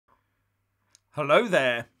Hello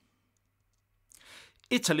there.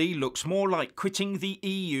 Italy looks more like quitting the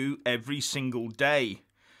EU every single day,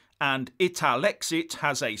 and Italexit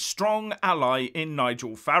has a strong ally in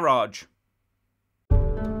Nigel Farage.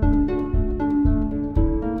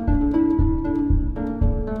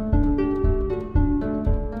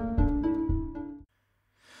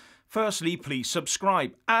 Firstly, please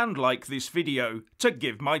subscribe and like this video to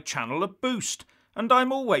give my channel a boost, and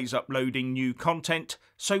I'm always uploading new content,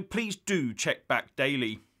 so please do check back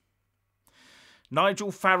daily.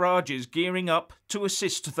 Nigel Farage is gearing up to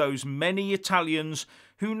assist those many Italians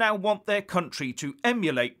who now want their country to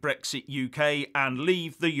emulate Brexit UK and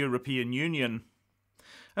leave the European Union.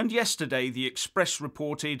 And yesterday the Express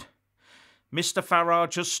reported, Mr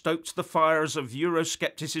Farage has stoked the fires of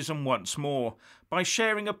Euroscepticism once more by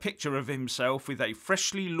sharing a picture of himself with a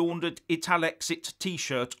freshly laundered italexit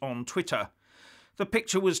t-shirt on Twitter. The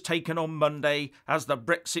picture was taken on Monday as the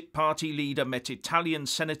Brexit Party leader met Italian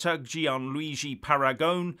Senator Gianluigi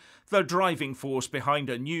Paragone, the driving force behind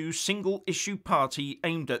a new single-issue party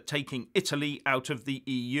aimed at taking Italy out of the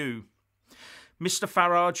EU. Mr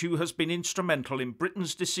Farage, who has been instrumental in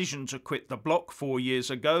Britain's decision to quit the bloc 4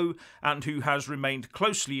 years ago and who has remained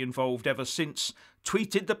closely involved ever since,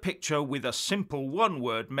 tweeted the picture with a simple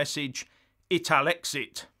one-word message,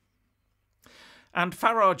 Italexit. And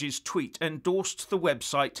Farage's tweet endorsed the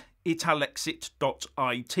website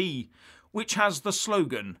italexit.it, which has the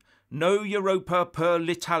slogan, No Europa per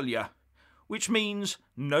l'Italia, which means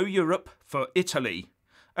No Europe for Italy,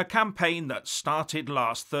 a campaign that started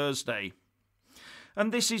last Thursday.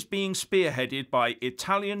 And this is being spearheaded by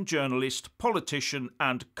Italian journalist, politician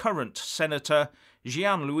and current Senator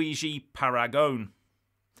Gianluigi Paragone.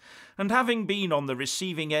 And having been on the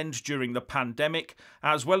receiving end during the pandemic,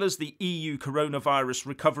 as well as the EU Coronavirus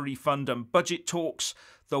Recovery Fund and budget talks,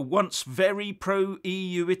 the once very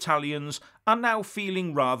pro-EU Italians are now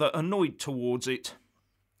feeling rather annoyed towards it.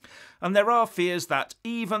 And there are fears that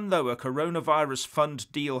even though a coronavirus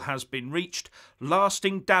fund deal has been reached,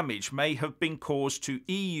 lasting damage may have been caused to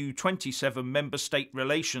EU 27 member state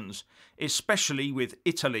relations, especially with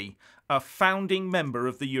Italy, a founding member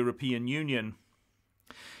of the European Union.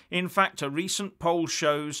 In fact, a recent poll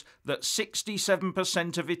shows that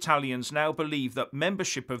 67% of Italians now believe that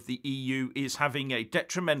membership of the EU is having a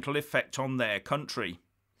detrimental effect on their country.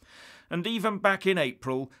 And even back in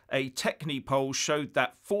April, a Techni poll showed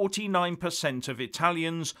that 49% of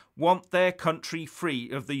Italians want their country free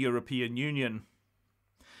of the European Union.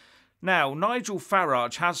 Now, Nigel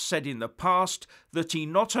Farage has said in the past that he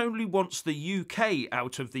not only wants the UK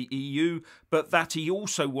out of the EU, but that he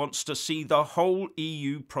also wants to see the whole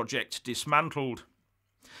EU project dismantled.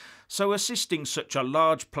 So assisting such a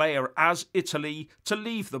large player as Italy to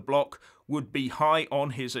leave the bloc would be high on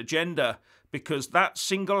his agenda, because that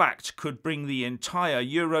single act could bring the entire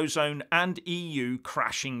Eurozone and EU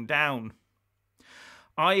crashing down.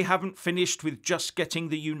 I haven't finished with just getting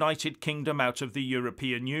the United Kingdom out of the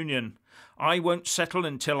European Union. I won't settle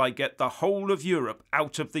until I get the whole of Europe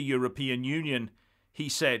out of the European Union, he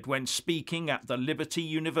said when speaking at the Liberty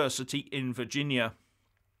University in Virginia.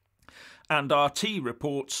 And RT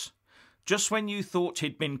reports, just when you thought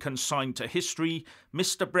he'd been consigned to history,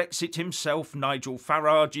 Mr Brexit himself, Nigel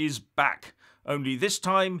Farage, is back. Only this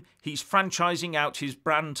time, he's franchising out his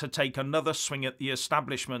brand to take another swing at the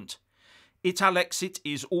establishment. Italexit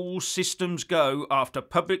is all systems go after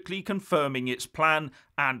publicly confirming its plan,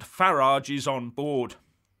 and Farage is on board.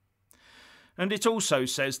 And it also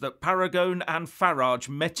says that Paragone and Farage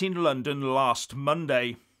met in London last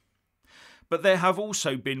Monday. But there have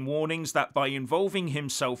also been warnings that by involving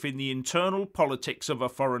himself in the internal politics of a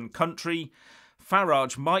foreign country,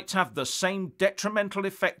 Farage might have the same detrimental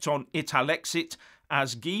effect on Italexit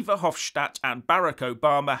as Guy Verhofstadt and Barack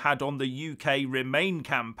Obama had on the UK Remain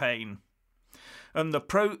campaign. And the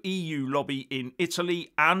pro-EU lobby in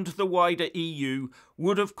Italy and the wider EU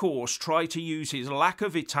would of course try to use his lack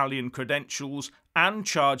of Italian credentials and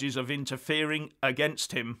charges of interfering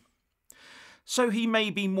against him. So he may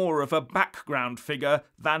be more of a background figure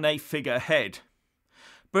than a figurehead.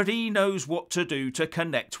 But he knows what to do to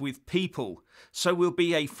connect with people, so will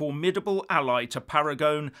be a formidable ally to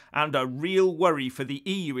Paragone and a real worry for the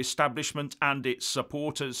EU establishment and its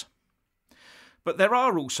supporters. But there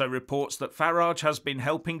are also reports that Farage has been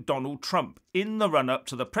helping Donald Trump in the run-up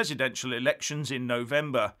to the presidential elections in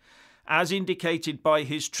November, as indicated by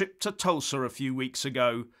his trip to Tulsa a few weeks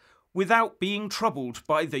ago, without being troubled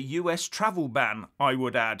by the US travel ban, I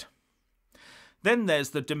would add. Then there's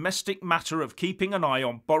the domestic matter of keeping an eye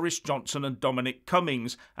on Boris Johnson and Dominic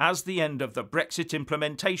Cummings as the end of the Brexit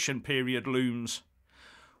implementation period looms.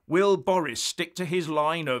 Will Boris stick to his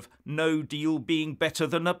line of no deal being better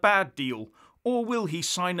than a bad deal, or will he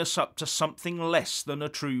sign us up to something less than a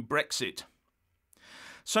true Brexit?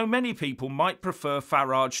 So many people might prefer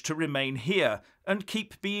Farage to remain here and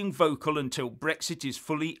keep being vocal until Brexit is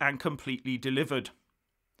fully and completely delivered.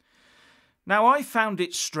 Now, I found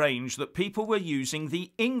it strange that people were using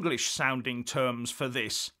the English-sounding terms for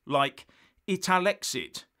this, like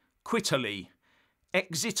italexit, Quitaly,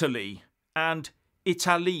 UscItalia and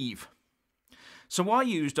Italeave. So I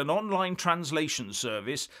used an online translation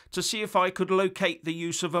service to see if I could locate the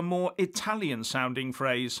use of a more Italian-sounding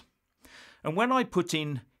phrase. And when I put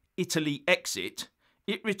in Italy exit,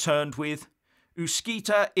 it returned with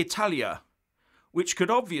UscItalia, which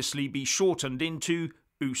could obviously be shortened into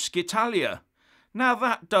UscItalia. Now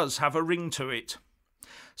that does have a ring to it.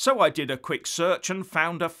 So I did a quick search and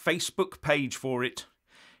found a Facebook page for it.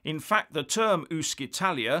 In fact, the term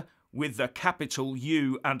UscItalia, with the capital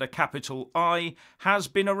U and a capital I, has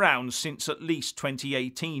been around since at least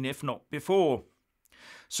 2018, if not before.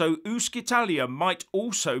 So UscItalia might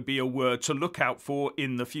also be a word to look out for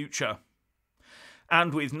in the future.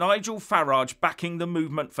 And with Nigel Farage backing the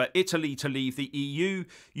movement for Italy to leave the EU,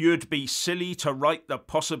 you'd be silly to write the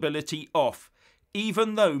possibility off,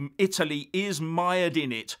 even though Italy is mired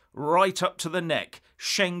in it, right up to the neck,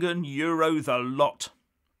 Schengen, Euro, the lot.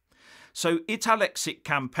 So Italexit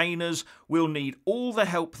campaigners will need all the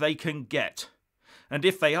help they can get. And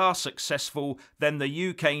if they are successful, then the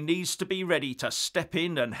UK needs to be ready to step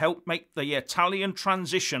in and help make the Italian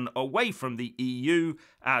transition away from the EU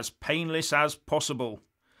as painless as possible.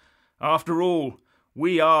 After all,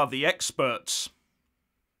 we are the experts.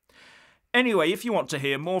 Anyway, if you want to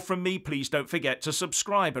hear more from me, please don't forget to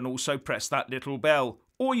subscribe and also press that little bell,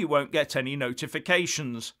 or you won't get any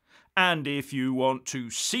notifications. And if you want to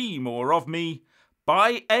see more of me,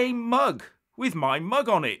 buy a mug with my mug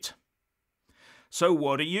on it. So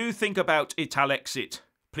what do you think about Italexit?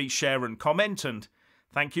 Please share and comment, and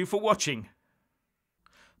thank you for watching.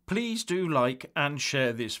 Please do like and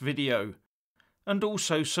share this video, and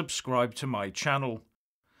also subscribe to my channel.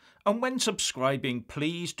 And when subscribing,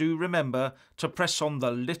 please do remember to press on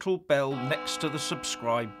the little bell next to the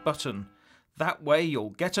subscribe button. That way you'll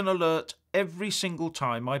get an alert every single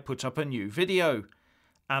time I put up a new video.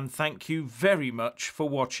 And thank you very much for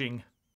watching.